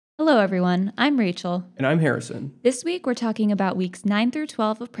Hello, everyone. I'm Rachel. And I'm Harrison. This week, we're talking about weeks 9 through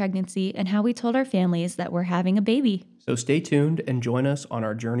 12 of pregnancy and how we told our families that we're having a baby. So stay tuned and join us on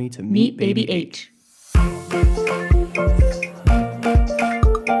our journey to Meet Baby H.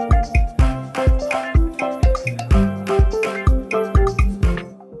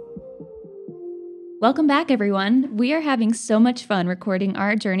 Welcome back, everyone. We are having so much fun recording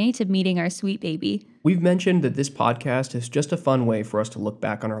our journey to meeting our sweet baby. We've mentioned that this podcast is just a fun way for us to look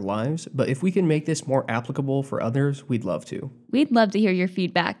back on our lives, but if we can make this more applicable for others, we'd love to. We'd love to hear your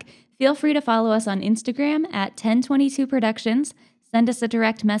feedback. Feel free to follow us on Instagram at 1022 Productions, send us a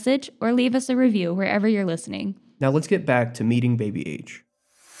direct message, or leave us a review wherever you're listening. Now let's get back to meeting Baby H.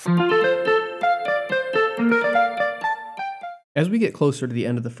 As we get closer to the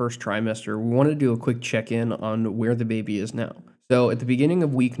end of the first trimester, we want to do a quick check-in on where the baby is now. So at the beginning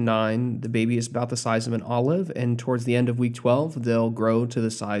of week 9, the baby is about the size of an olive, and towards the end of week 12, they'll grow to the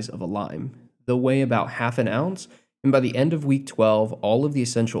size of a lime. They'll weigh about half an ounce, and by the end of week 12, all of the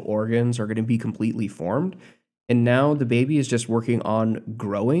essential organs are going to be completely formed. And now the baby is just working on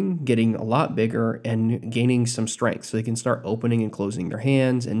growing, getting a lot bigger, and gaining some strength so they can start opening and closing their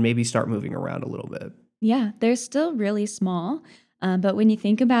hands and maybe start moving around a little bit. Yeah, they're still really small, but when you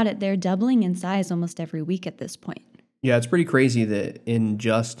think about it, they're doubling in size almost every week at this point. Yeah, it's pretty crazy that in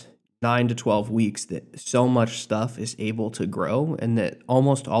just 9 to 12 weeks that so much stuff is able to grow and that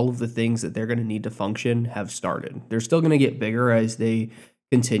almost all of the things that they're going to need to function have started. They're still going to get bigger as they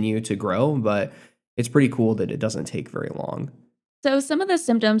continue to grow, but it's pretty cool that it doesn't take very long. So some of the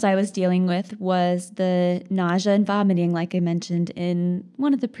symptoms I was dealing with was the nausea and vomiting, like I mentioned in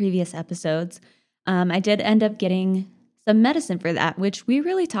one of the previous episodes. I did end up getting some medicine for that, which we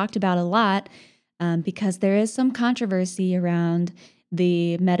really talked about a lot because there is some controversy around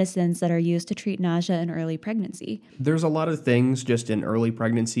the medicines that are used to treat nausea in early pregnancy. There's a lot of things just in early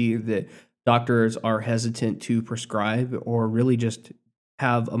pregnancy that doctors are hesitant to prescribe or really just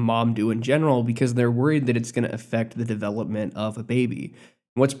have a mom do in general because they're worried that it's going to affect the development of a baby.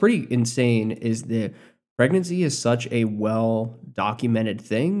 What's pretty insane is that pregnancy is such a well-documented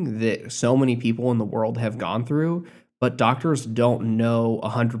thing that so many people in the world have gone through, but doctors don't know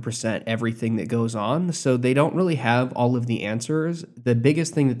 100% everything that goes on, so they don't really have all of the answers. The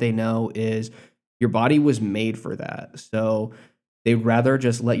biggest thing that they know is your body was made for that, so they'd rather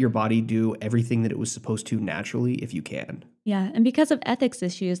just let your body do everything that it was supposed to naturally if you can. Yeah, and because of ethics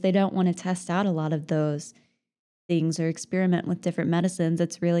issues, they don't want to test out a lot of those things or experiment with different medicines.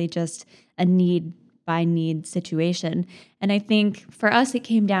 It's really just a need by need situation. And I think for us, it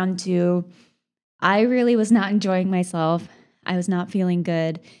came down to I really was not enjoying myself. I was not feeling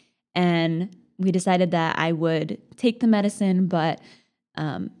good. And we decided that I would take the medicine, but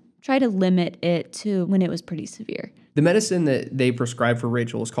try to limit it to when it was pretty severe. The medicine that they prescribed for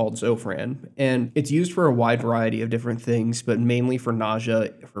Rachel is called Zofran, and it's used for a wide variety of different things, but mainly for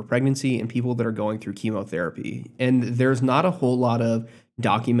nausea, for pregnancy, and people that are going through chemotherapy. And there's not a whole lot of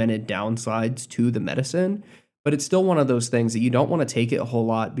documented downsides to the medicine, but it's still one of those things that you don't want to take it a whole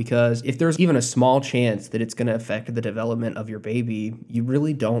lot because if there's even a small chance that it's going to affect the development of your baby, you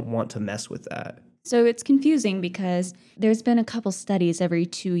really don't want to mess with that. So it's confusing because there's been a couple studies every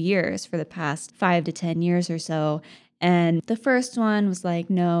 2 years for the past 5 to 10 years or so. And the first one was like,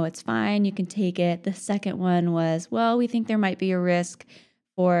 no, it's fine, you can take it. The second one was, well, we think there might be a risk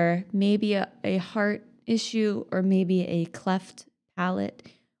for maybe a heart issue or maybe a cleft palate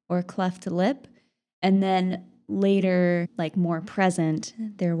or cleft lip. And then later, like more present,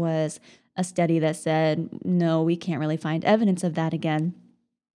 there was a study that said, no, we can't really find evidence of that again.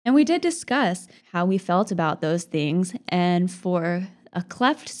 And we did discuss how we felt about those things. And for a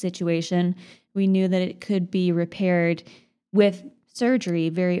cleft situation, we knew that it could be repaired with surgery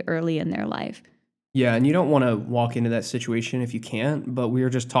very early in their life. Yeah, and you don't want to walk into that situation if you can't, but we were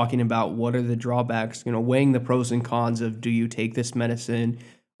just talking about what are the drawbacks, weighing the pros and cons of do you take this medicine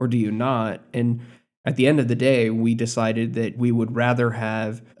or do you not? And at the end of the day, we decided that we would rather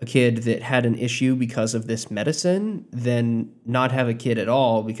have a kid that had an issue because of this medicine than not have a kid at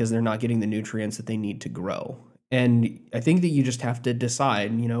all because they're not getting the nutrients that they need to grow. And I think that you just have to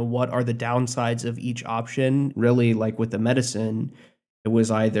decide, what are the downsides of each option? Really, like with the medicine, it was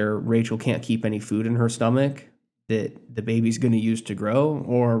either Rachel can't keep any food in her stomach that the baby's going to use to grow,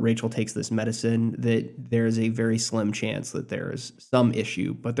 or Rachel takes this medicine that there's a very slim chance that there's some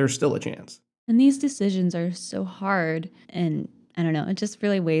issue, but there's still a chance. And these decisions are so hard, and I don't know, it just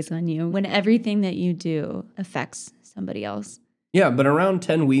really weighs on you when everything that you do affects somebody else. Yeah, but around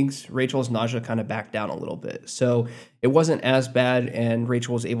 10 weeks, Rachel's nausea kind of backed down a little bit. So it wasn't as bad, and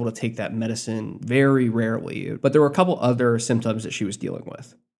Rachel was able to take that medicine very rarely. But there were a couple other symptoms that she was dealing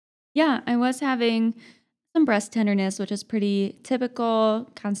with. Yeah, I was having some breast tenderness, which is pretty typical,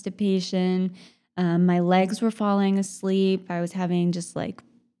 constipation. My legs were falling asleep. I was having just like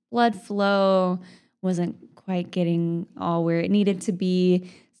blood flow, wasn't quite getting all where it needed to be.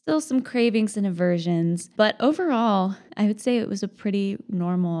 Still some cravings and aversions. But overall, I would say it was a pretty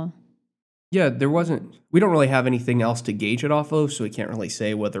normal. Yeah, we don't really have anything else to gauge it off of, so we can't really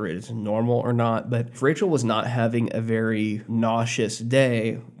say whether it is normal or not. But if Rachel was not having a very nauseous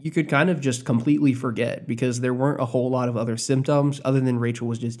day, you could kind of just completely forget because there weren't a whole lot of other symptoms other than Rachel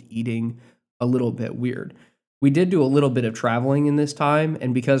was just eating a little bit weird. We did do a little bit of traveling in this time,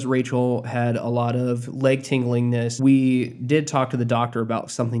 and because Rachel had a lot of leg tinglingness, we did talk to the doctor about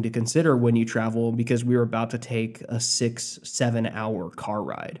something to consider when you travel because we were about to take a 6, 7 hour car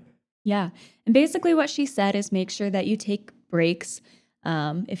ride. Yeah. And basically, what she said is make sure that you take breaks.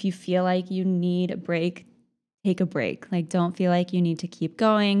 If you feel like you need a break, take a break. Like, don't feel like you need to keep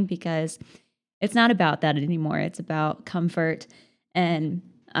going because it's not about that anymore. It's about comfort. And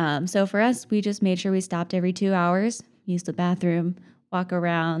so for us, we just made sure we stopped every 2 hours, used the bathroom, walk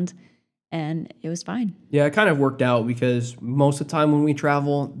around, and it was fine. Yeah, it kind of worked out because most of the time when we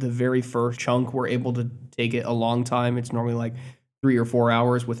travel, the very first chunk, we're able to take it a long time. It's normally like 3 or 4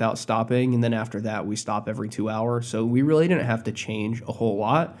 hours without stopping. And then after that, we stop every 2 hours. So we really didn't have to change a whole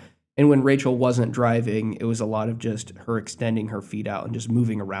lot. And when Rachel wasn't driving, it was a lot of just her extending her feet out and just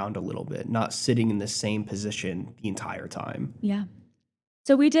moving around a little bit, not sitting in the same position the entire time. Yeah.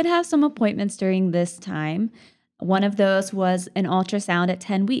 So we did have some appointments during this time. One of those was an ultrasound at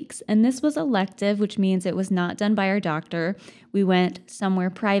 10 weeks, and this was elective, which means it was not done by our doctor. We went somewhere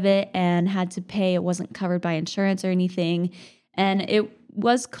private and had to pay. It wasn't covered by insurance or anything, and it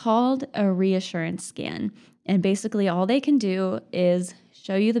was called a reassurance scan. And basically, all they can do is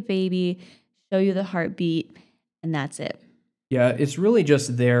show you the baby, show you the heartbeat, and that's it. Yeah, it's really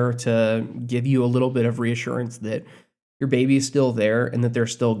just there to give you a little bit of reassurance that your baby is still there and that they're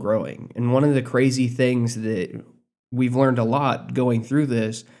still growing. And one of the crazy things that we've learned a lot going through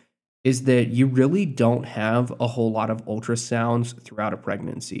this is that you really don't have a whole lot of ultrasounds throughout a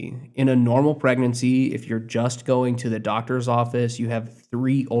pregnancy. In a normal pregnancy, if you're just going to the doctor's office, you have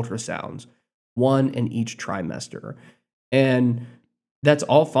 3 ultrasounds, one in each trimester. And that's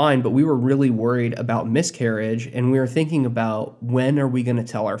all fine, but we were really worried about miscarriage and we were thinking about when are we going to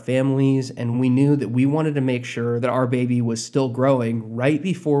tell our families, and we knew that we wanted to make sure that our baby was still growing right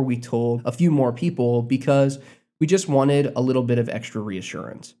before we told a few more people because we just wanted a little bit of extra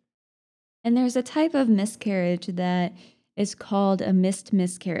reassurance. And there's a type of miscarriage that is called a missed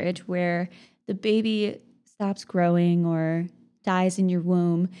miscarriage, where the baby stops growing or dies in your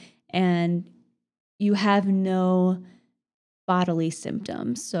womb and you have no bodily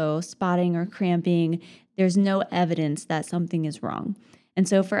symptoms. So, spotting or cramping, there's no evidence that something is wrong. And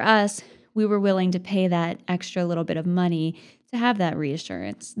so, for us, we were willing to pay that extra little bit of money to have that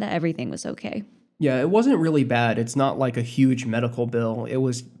reassurance that everything was okay. Yeah, it wasn't really bad. It's not like a huge medical bill. It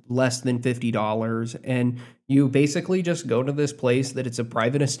was less than $50. And you basically just go to this place that it's a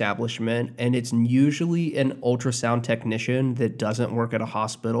private establishment, and it's usually an ultrasound technician that doesn't work at a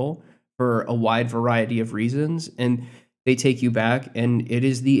hospital for a wide variety of reasons. And they take you back, and it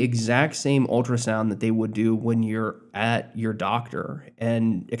is the exact same ultrasound that they would do when you're at your doctor.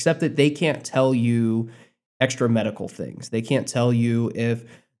 And except that they can't tell you extra medical things. They can't tell you if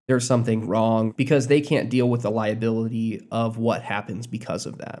there's something wrong because they can't deal with the liability of what happens because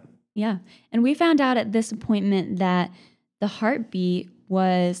of that. Yeah. And we found out at this appointment that the heartbeat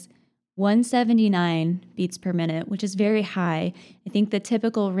was 179 beats per minute, which is very high. I think the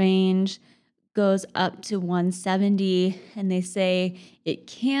typical range goes up to 170, and they say it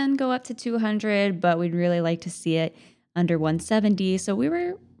can go up to 200, but we'd really like to see it under 170. So we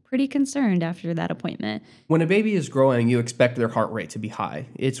were pretty concerned after that appointment. When a baby is growing, you expect their heart rate to be high.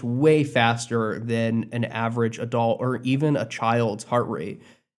 It's way faster than an average adult or even a child's heart rate.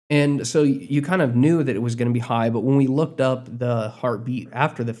 And so you kind of knew that it was going to be high, but when we looked up the heartbeat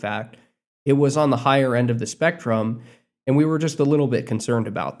after the fact, it was on the higher end of the spectrum, and we were just a little bit concerned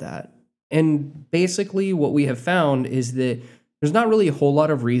about that. And basically, what we have found is that there's not really a whole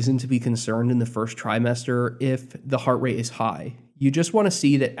lot of reason to be concerned in the first trimester if the heart rate is high. You just want to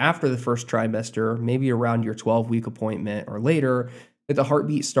see that after the first trimester, maybe around your 12-week appointment or later, that the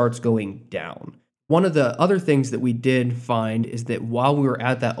heartbeat starts going down. One of the other things that we did find is that while we were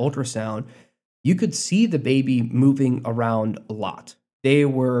at that ultrasound, you could see the baby moving around a lot. They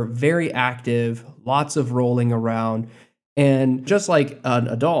were very active, lots of rolling around. And just like an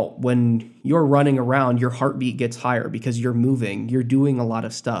adult, when you're running around, your heartbeat gets higher because you're moving, you're doing a lot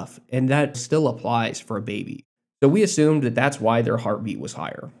of stuff. And that still applies for a baby. So we assumed that that's why their heartbeat was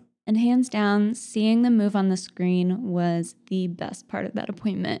higher. And hands down, seeing them move on the screen was the best part of that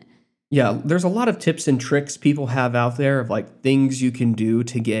appointment. Yeah, there's a lot of tips and tricks people have out there of like things you can do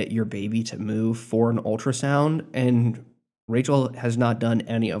to get your baby to move for an ultrasound. And Rachel has not done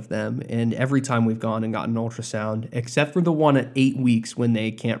any of them. And every time we've gone and gotten an ultrasound, except for the one at 8 weeks when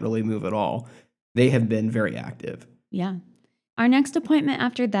they can't really move at all, they have been very active. Yeah. Our next appointment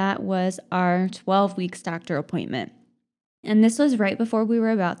after that was our 12 weeks doctor appointment. And this was right before we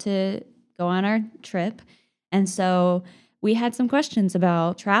were about to go on our trip. And so we had some questions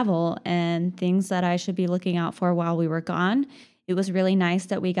about travel and things that I should be looking out for while we were gone. It was really nice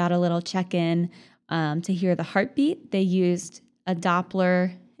that we got a little check in to hear the heartbeat. They used a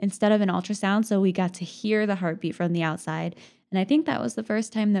Doppler instead of an ultrasound, so we got to hear the heartbeat from the outside. And I think that was the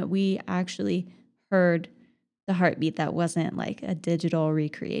first time that we actually heard the heartbeat that wasn't like a digital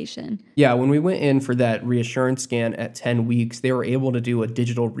recreation. Yeah, when we went in for that reassurance scan at 10 weeks, they were able to do a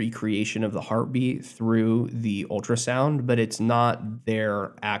digital recreation of the heartbeat through the ultrasound, but it's not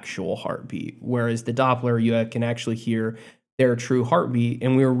their actual heartbeat. Whereas the Doppler, you can actually hear their true heartbeat.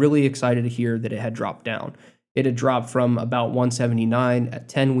 And we were really excited to hear that it had dropped down. It had dropped from about 179 at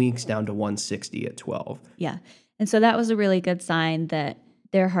 10 weeks down to 160 at 12. Yeah. And so that was a really good sign that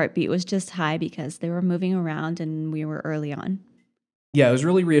their heartbeat was just high because they were moving around and we were early on. Yeah, it was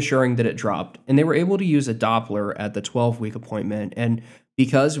really reassuring that it dropped. And they were able to use a Doppler at the 12-week appointment. And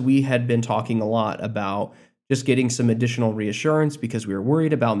because we had been talking a lot about just getting some additional reassurance because we were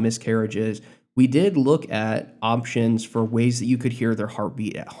worried about miscarriages, we did look at options for ways that you could hear their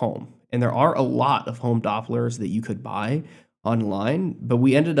heartbeat at home. And there are a lot of home Dopplers that you could buy online, but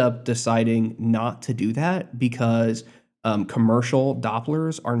we ended up deciding not to do that because commercial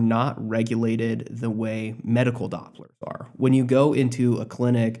Dopplers are not regulated the way medical Dopplers are. When you go into a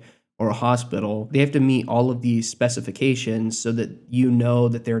clinic or a hospital, they have to meet all of these specifications so that you know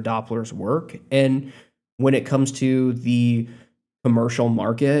that their Dopplers work. And when it comes to the commercial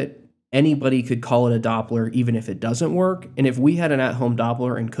market, anybody could call it a Doppler even if it doesn't work. And if we had an at-home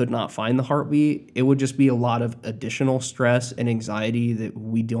Doppler and could not find the heartbeat, it would just be a lot of additional stress and anxiety that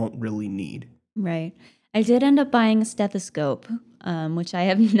we don't really need. Right. I did end up buying a stethoscope, which I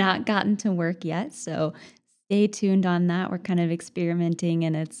have not gotten to work yet. So stay tuned on that. We're kind of experimenting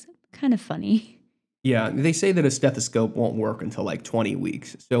and it's kind of funny. Yeah, they say that a stethoscope won't work until like 20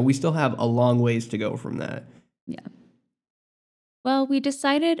 weeks. So we still have a long ways to go from that. Yeah. Well, we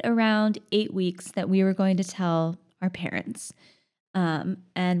decided around 8 weeks that we were going to tell our parents.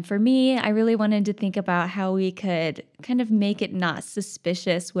 And for me, I really wanted to think about how we could kind of make it not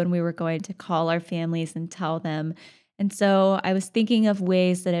suspicious when we were going to call our families and tell them. And so I was thinking of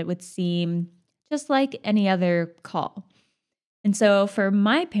ways that it would seem just like any other call. And so for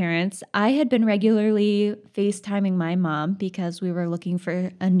my parents, I had been regularly FaceTiming my mom because we were looking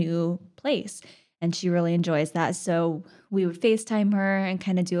for a new place and she really enjoys that. So we would FaceTime her and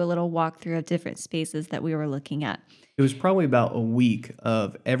kind of do a little walkthrough of different spaces that we were looking at. It was probably about a week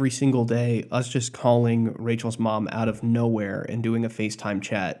of every single day us just calling Rachel's mom out of nowhere and doing a FaceTime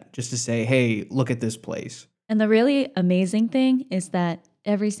chat just to say, hey, look at this place. And the really amazing thing is that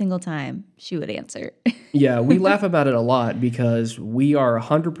every single time she would answer. Yeah, we laugh about it a lot because we are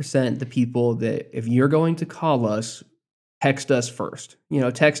 100% the people that if you're going to call us, text us first.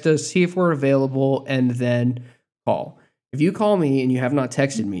 Text us, see if we're available, and then call. If you call me and you have not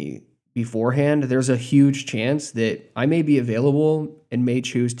texted me beforehand, there's a huge chance that I may be available and may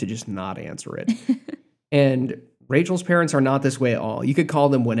choose to just not answer it. And Rachel's parents are not this way at all. You could call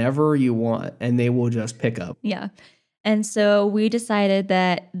them whenever you want and they will just pick up. Yeah. And so we decided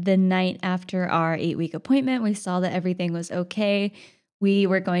that the night after our 8-week appointment, we saw that everything was okay. We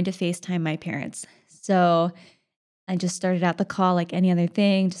were going to FaceTime my parents. So I just started out the call like any other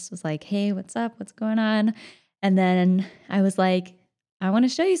thing, just was like, hey, what's up? What's going on? And then I was like, I want to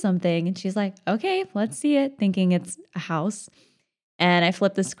show you something. And she's like, okay, let's see it, thinking it's a house. And I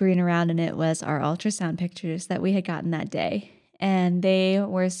flipped the screen around and it was our ultrasound pictures that we had gotten that day. And they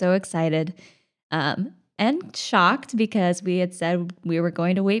were so excited and shocked because we had said we were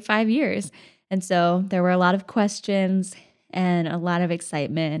going to wait 5 years. And so there were a lot of questions and a lot of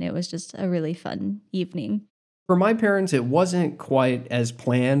excitement. It was just a really fun evening. For my parents, it wasn't quite as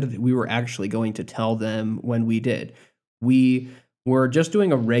planned that we were actually going to tell them when we did. We were just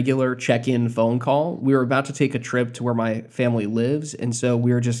doing a regular check-in phone call. We were about to take a trip to where my family lives, and so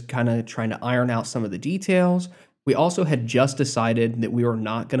we were just kind of trying to iron out some of the details. We also had just decided that we were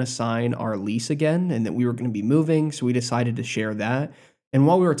not going to sign our lease again and that we were going to be moving, so we decided to share that. And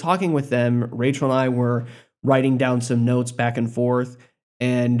while we were talking with them, Rachel and I were writing down some notes back and forth,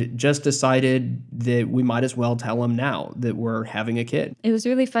 and just decided that we might as well tell them now that we're having a kid. It was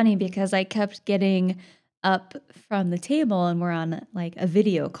really funny because I kept getting up from the table and we're on like a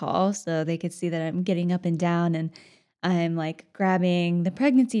video call so they could see that I'm getting up and down and I'm like grabbing the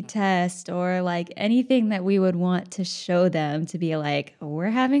pregnancy test or like anything that we would want to show them to be like,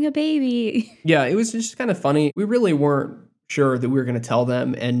 we're having a baby. Yeah, it was just kind of funny. We really weren't sure that we were going to tell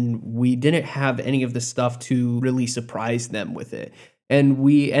them, and we didn't have any of the stuff to really surprise them with it. And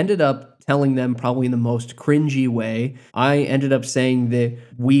we ended up telling them probably in the most cringy way. I ended up saying that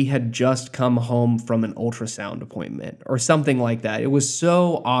we had just come home from an ultrasound appointment or something like that. It was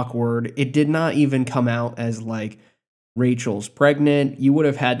so awkward. It did not even come out as like, Rachel's pregnant. You would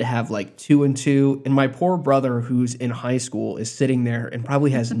have had to have like 2 and 2. And my poor brother, who's in high school, is sitting there and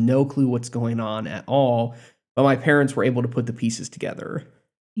probably has no clue what's going on at all. But my parents were able to put the pieces together.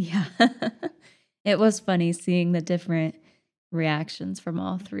 Yeah. It was funny seeing the different reactions from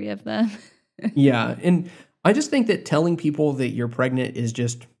all three of them. Yeah. And I just think that telling people that you're pregnant is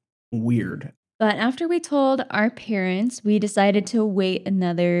just weird. But after we told our parents, we decided to wait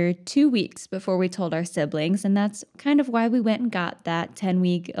another 2 weeks before we told our siblings. And that's kind of why we went and got that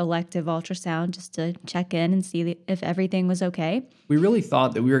 10-week elective ultrasound just to check in and see if everything was okay. We really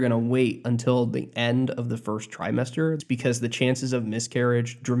thought that we were going to wait until the end of the first trimester. It's because the chances of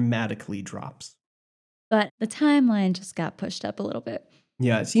miscarriage dramatically drops. But the timeline just got pushed up a little bit.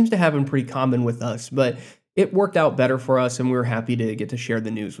 Yeah, it seems to happen pretty common with us, but it worked out better for us and we were happy to get to share the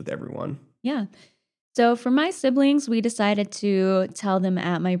news with everyone. Yeah. So for my siblings, we decided to tell them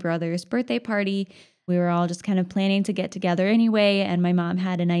at my brother's birthday party. We were all just kind of planning to get together anyway, and my mom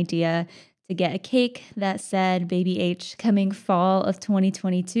had an idea to get a cake that said Baby H coming fall of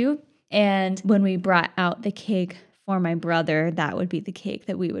 2022. And when we brought out the cake for my brother, that would be the cake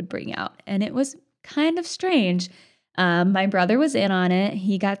that we would bring out. And it was kind of strange. My brother was in on it.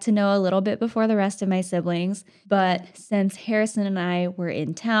 He got to know a little bit before the rest of my siblings. But since Harrison and I were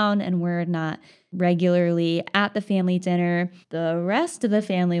in town and we're not regularly at the family dinner, the rest of the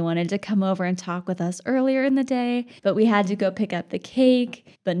family wanted to come over and talk with us earlier in the day. But we had to go pick up the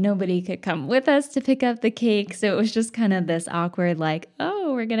cake, but nobody could come with us to pick up the cake. So it was just kind of this awkward, like,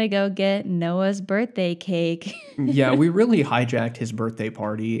 oh, we're going to go get Noah's birthday cake. Yeah, we really hijacked his birthday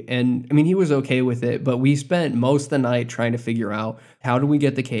party. And I mean, he was okay with it, but we spent most of the night trying to figure out how do we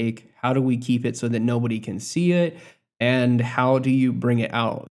get the cake? How do we keep it so that nobody can see it? And how do you bring it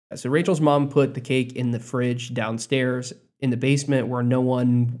out? So Rachel's mom put the cake in the fridge downstairs in the basement where no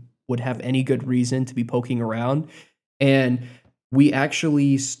one would have any good reason to be poking around. And we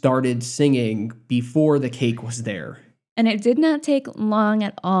actually started singing before the cake was there. And it did not take long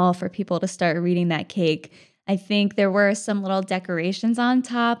at all for people to start reading that cake. I think there were some little decorations on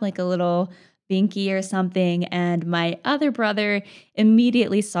top, like a little binky or something. And my other brother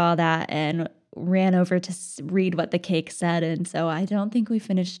immediately saw that and ran over to read what the cake said. And so I don't think we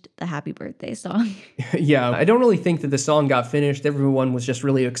finished the happy birthday song. Yeah, I don't really think that the song got finished. Everyone was just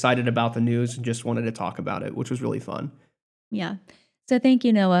really excited about the news and just wanted to talk about it, which was really fun. Yeah. So thank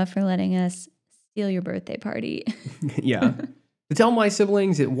you, Noah, for letting us steal your birthday party. Yeah. To tell my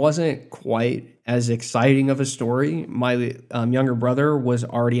siblings, it wasn't quite as exciting of a story. My younger brother was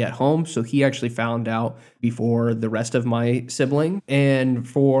already at home, so he actually found out before the rest of my sibling. And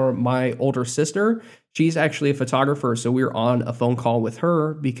for my older sister, she's actually a photographer, so we were on a phone call with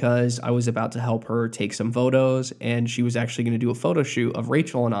her because I was about to help her take some photos, and she was actually going to do a photo shoot of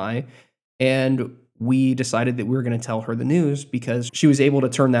Rachel and I. And we decided that we were going to tell her the news because she was able to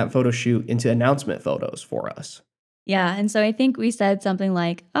turn that photo shoot into announcement photos for us. Yeah, and so I think we said something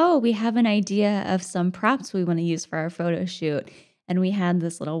like, oh, we have an idea of some props we want to use for our photo shoot. And we had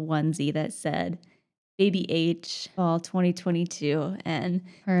this little onesie that said, Baby H, fall 2022. And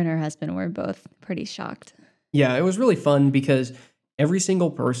her and her husband were both pretty shocked. Yeah, it was really fun because every single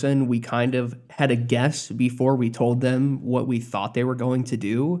person, we kind of had a guess before we told them what we thought they were going to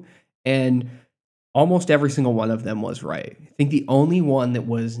do. And almost every single one of them was right. I think the only one that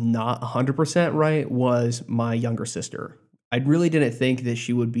was not 100% right was my younger sister. I really didn't think that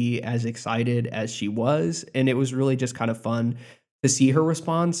she would be as excited as she was, and it was really just kind of fun to see her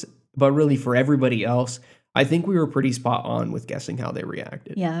response. But really, for everybody else, I think we were pretty spot on with guessing how they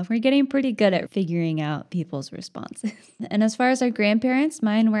reacted. Yeah, we're getting pretty good at figuring out people's responses. And as far as our grandparents,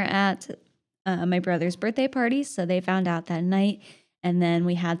 mine were at my brother's birthday party, so they found out that night. And then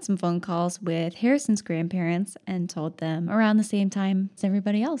we had some phone calls with Harrison's grandparents and told them around the same time as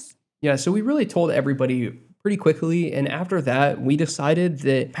everybody else. Yeah, so we really told everybody pretty quickly. And after that, we decided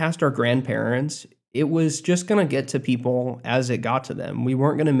that past our grandparents, it was just going to get to people as it got to them. We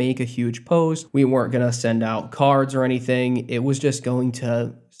weren't going to make a huge post. We weren't going to send out cards or anything. It was just going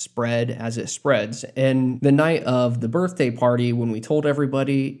to spread as it spreads. And the night of the birthday party, when we told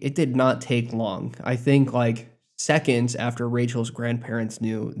everybody, it did not take long. I think like seconds after Rachel's grandparents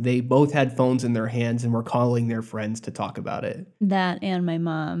knew, they both had phones in their hands and were calling their friends to talk about it. That and my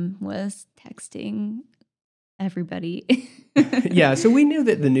mom was texting everybody. Yeah, so we knew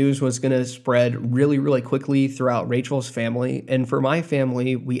that the news was going to spread really, really quickly throughout Rachel's family. And for my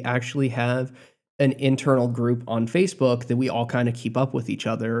family, we actually have an internal group on Facebook that we all kind of keep up with each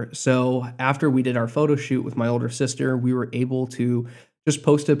other. So after we did our photo shoot with my older sister, we were able to just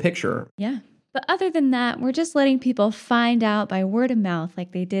post a picture. Yeah. But other than that, we're just letting people find out by word of mouth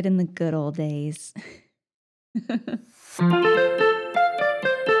like they did in the good old days.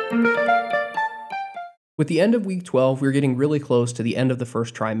 With the end of week 12, we're getting really close to the end of the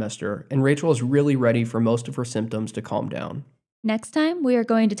first trimester, and Rachel is really ready for most of her symptoms to calm down. Next time, we are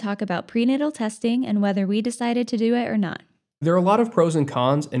going to talk about prenatal testing and whether we decided to do it or not. There are a lot of pros and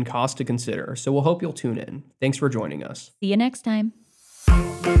cons and costs to consider, so we'll hope you'll tune in. Thanks for joining us. See you next time.